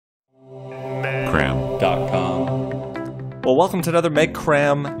megcram.com. Well, welcome to another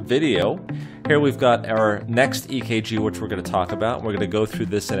MegCram video. Here we've got our next EKG, which we're going to talk about. We're going to go through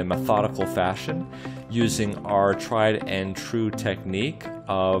this in a methodical fashion using our tried and true technique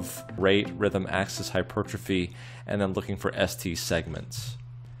of rate, rhythm, axis, hypertrophy, and then looking for ST segments.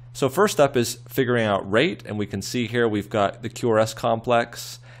 So first up is figuring out rate, and we can see here we've got the QRS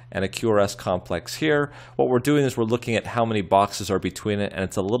complex and a QRS complex here. What we're doing is we're looking at how many boxes are between it, and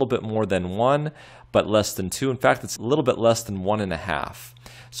it's a little bit more than 1, but less than 2. In fact, it's a little bit less than 1.5.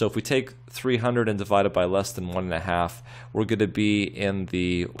 So if we take 300 and divide it by less than 1.5, we're going to be in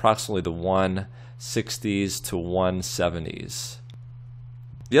the approximately the 160s to 170s.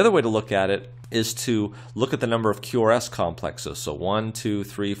 The other way to look at it is to look at the number of QRS complexes. So 1, 2,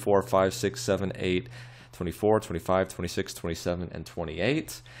 3, 4, 5, 6, 7, 8, 24, 25, 26, 27, and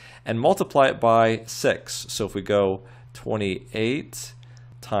 28, and multiply it by 6. So if we go 28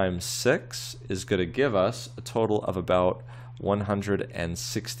 times 6 is going to give us a total of about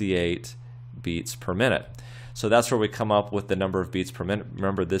 168 beats per minute. So that's where we come up with the number of beats per minute.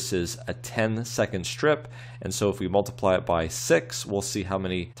 Remember, this is a 10-second strip, and so if we multiply it by 6, we'll see how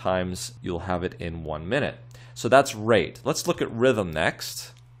many times you'll have it in 1 minute. So that's rate. Let's look at rhythm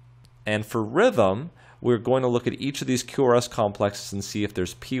next. And for rhythm, we're going to look at each of these QRS complexes and see if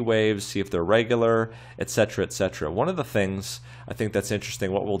there's P waves, see if they're regular, etc., etc. One of the things I think that's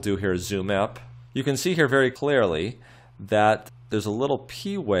interesting, what we'll do here is zoom up. You can see here very clearly that there's a little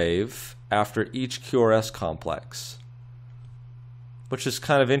P wave after each QRS complex, which is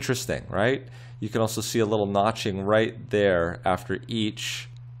kind of interesting, right? You can also see a little notching right there after each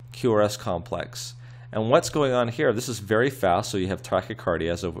QRS complex. And what's going on here, this is very fast, so you have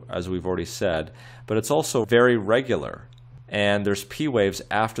tachycardia, as we've already said, but it's also very regular. And there's P waves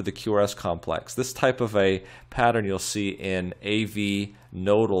after the QRS complex. This type of a pattern you'll see in AV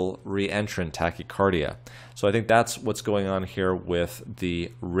nodal reentrant tachycardia. So I think that's what's going on here with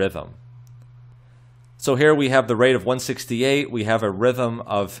the rhythm. So here we have the rate of 168. We have a rhythm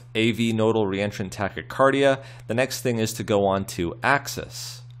of AV nodal reentrant tachycardia. The next thing is to go on to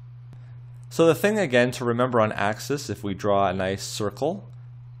axis. So the thing again to remember on axis, if we draw a nice circle,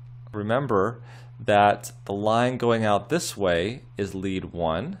 remember that the line going out this way is lead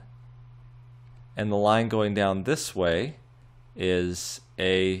 1, and the line going down this way is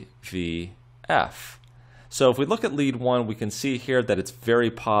AVF. So if we look at lead 1, we can see here that it's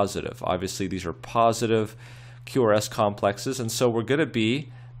very positive. Obviously these are positive QRS complexes, and so we're going to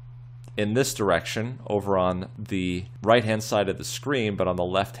be in this direction over on the right hand side of the screen, but on the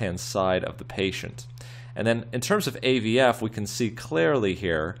left hand side of the patient. And then in terms of AVF, we can see clearly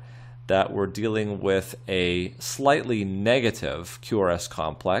here that we're dealing with a slightly negative QRS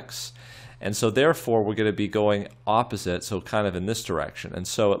complex, and so therefore we're going to be going opposite, so kind of in this direction. And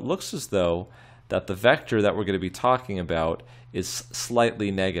so it looks as though that the vector that we're going to be talking about is slightly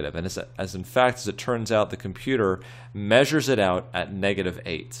negative, and as in fact, as it turns out, the computer measures it out at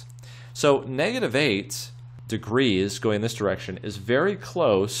 -8. So -8 degrees going this direction is very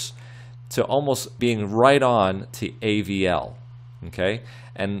close to almost being right on to AVL. Okay,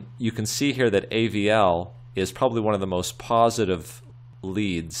 and you can see here that AVL is probably one of the most positive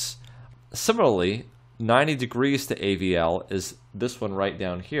leads. Similarly, 90 degrees to AVL is this one right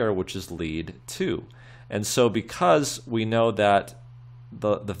down here, which is lead 2. And so because we know that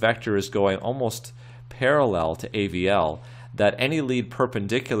the vector is going almost parallel to AVL, that any lead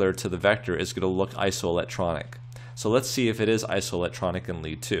perpendicular to the vector is going to look isoelectronic. So let's see if it is isoelectronic in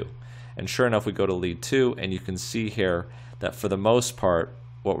lead 2. And sure enough, we go to lead 2, and you can see here that for the most part,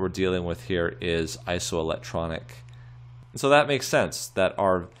 what we're dealing with here is isoelectronic. And so that makes sense, that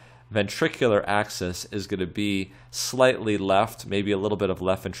our ventricular axis is going to be slightly left, maybe a little bit of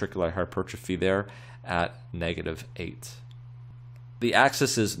left ventricular hypertrophy there at -8. The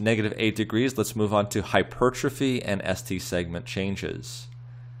axis is -8 degrees. Let's move on to hypertrophy and ST segment changes.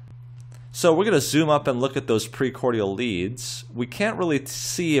 So we're going to zoom up and look at those precordial leads. We can't really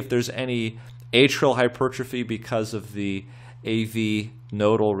see if there's any atrial hypertrophy because of the AV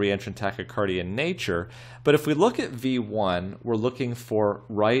nodal reentrant tachycardia nature, but if we look at V1, we're looking for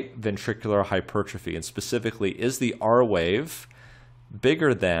right ventricular hypertrophy, and specifically, is the R wave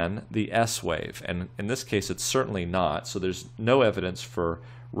bigger than the S wave? And in this case, it's certainly not, so there's no evidence for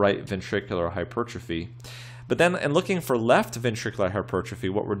right ventricular hypertrophy. But then in looking for left ventricular hypertrophy,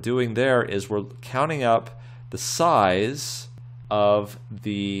 what we're doing there is we're counting up the size of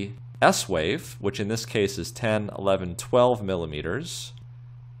the S wave, which in this case is 10, 11, 12 millimeters.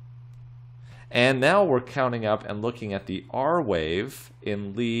 And now we're counting up and looking at the R wave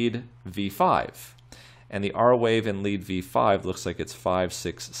in lead V5. And the R wave in lead V5 looks like it's 5,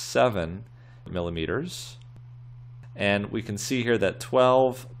 6, 7 millimeters. And we can see here that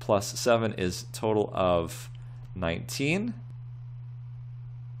 12 plus 7 is a total of 19.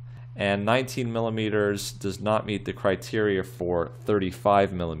 And 19 millimeters does not meet the criteria for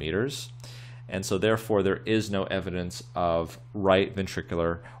 35 millimeters. And so therefore there is no evidence of right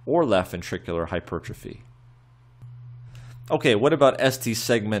ventricular or left ventricular hypertrophy. Okay, what about ST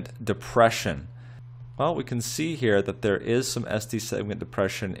segment depression? Well, we can see here that there is some ST segment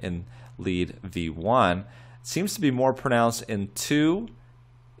depression in lead V1. It seems to be more pronounced in 2,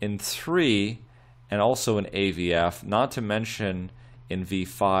 in 3, and also in AVF, not to mention in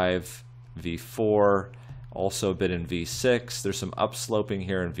V5, V4, also a bit in V6. There's some upsloping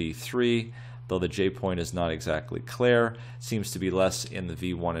here in V3, though the J point is not exactly clear. Seems to be less in the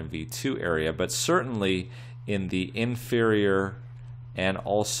V1 and V2 area, but certainly in the inferior and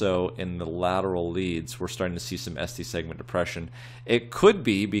also in the lateral leads, we're starting to see some ST segment depression. It could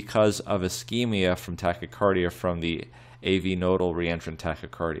be because of ischemia from tachycardia from the AV nodal reentrant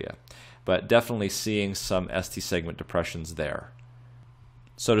tachycardia, but definitely seeing some ST segment depressions there.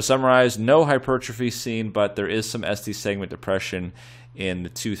 So to summarize, no hypertrophy seen, but there is some ST segment depression in the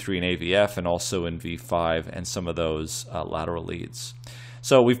 2, 3, and AVF, and also in V5 and some of those lateral leads.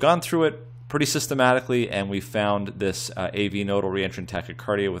 So we've gone through it pretty systematically, and we found this AV nodal reentrant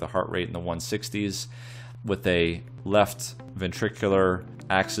tachycardia with a heart rate in the 160s, with a left ventricular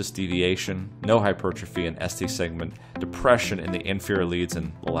axis deviation, no hypertrophy, and ST segment depression in the inferior leads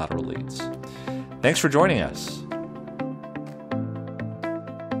and the lateral leads. Thanks for joining us.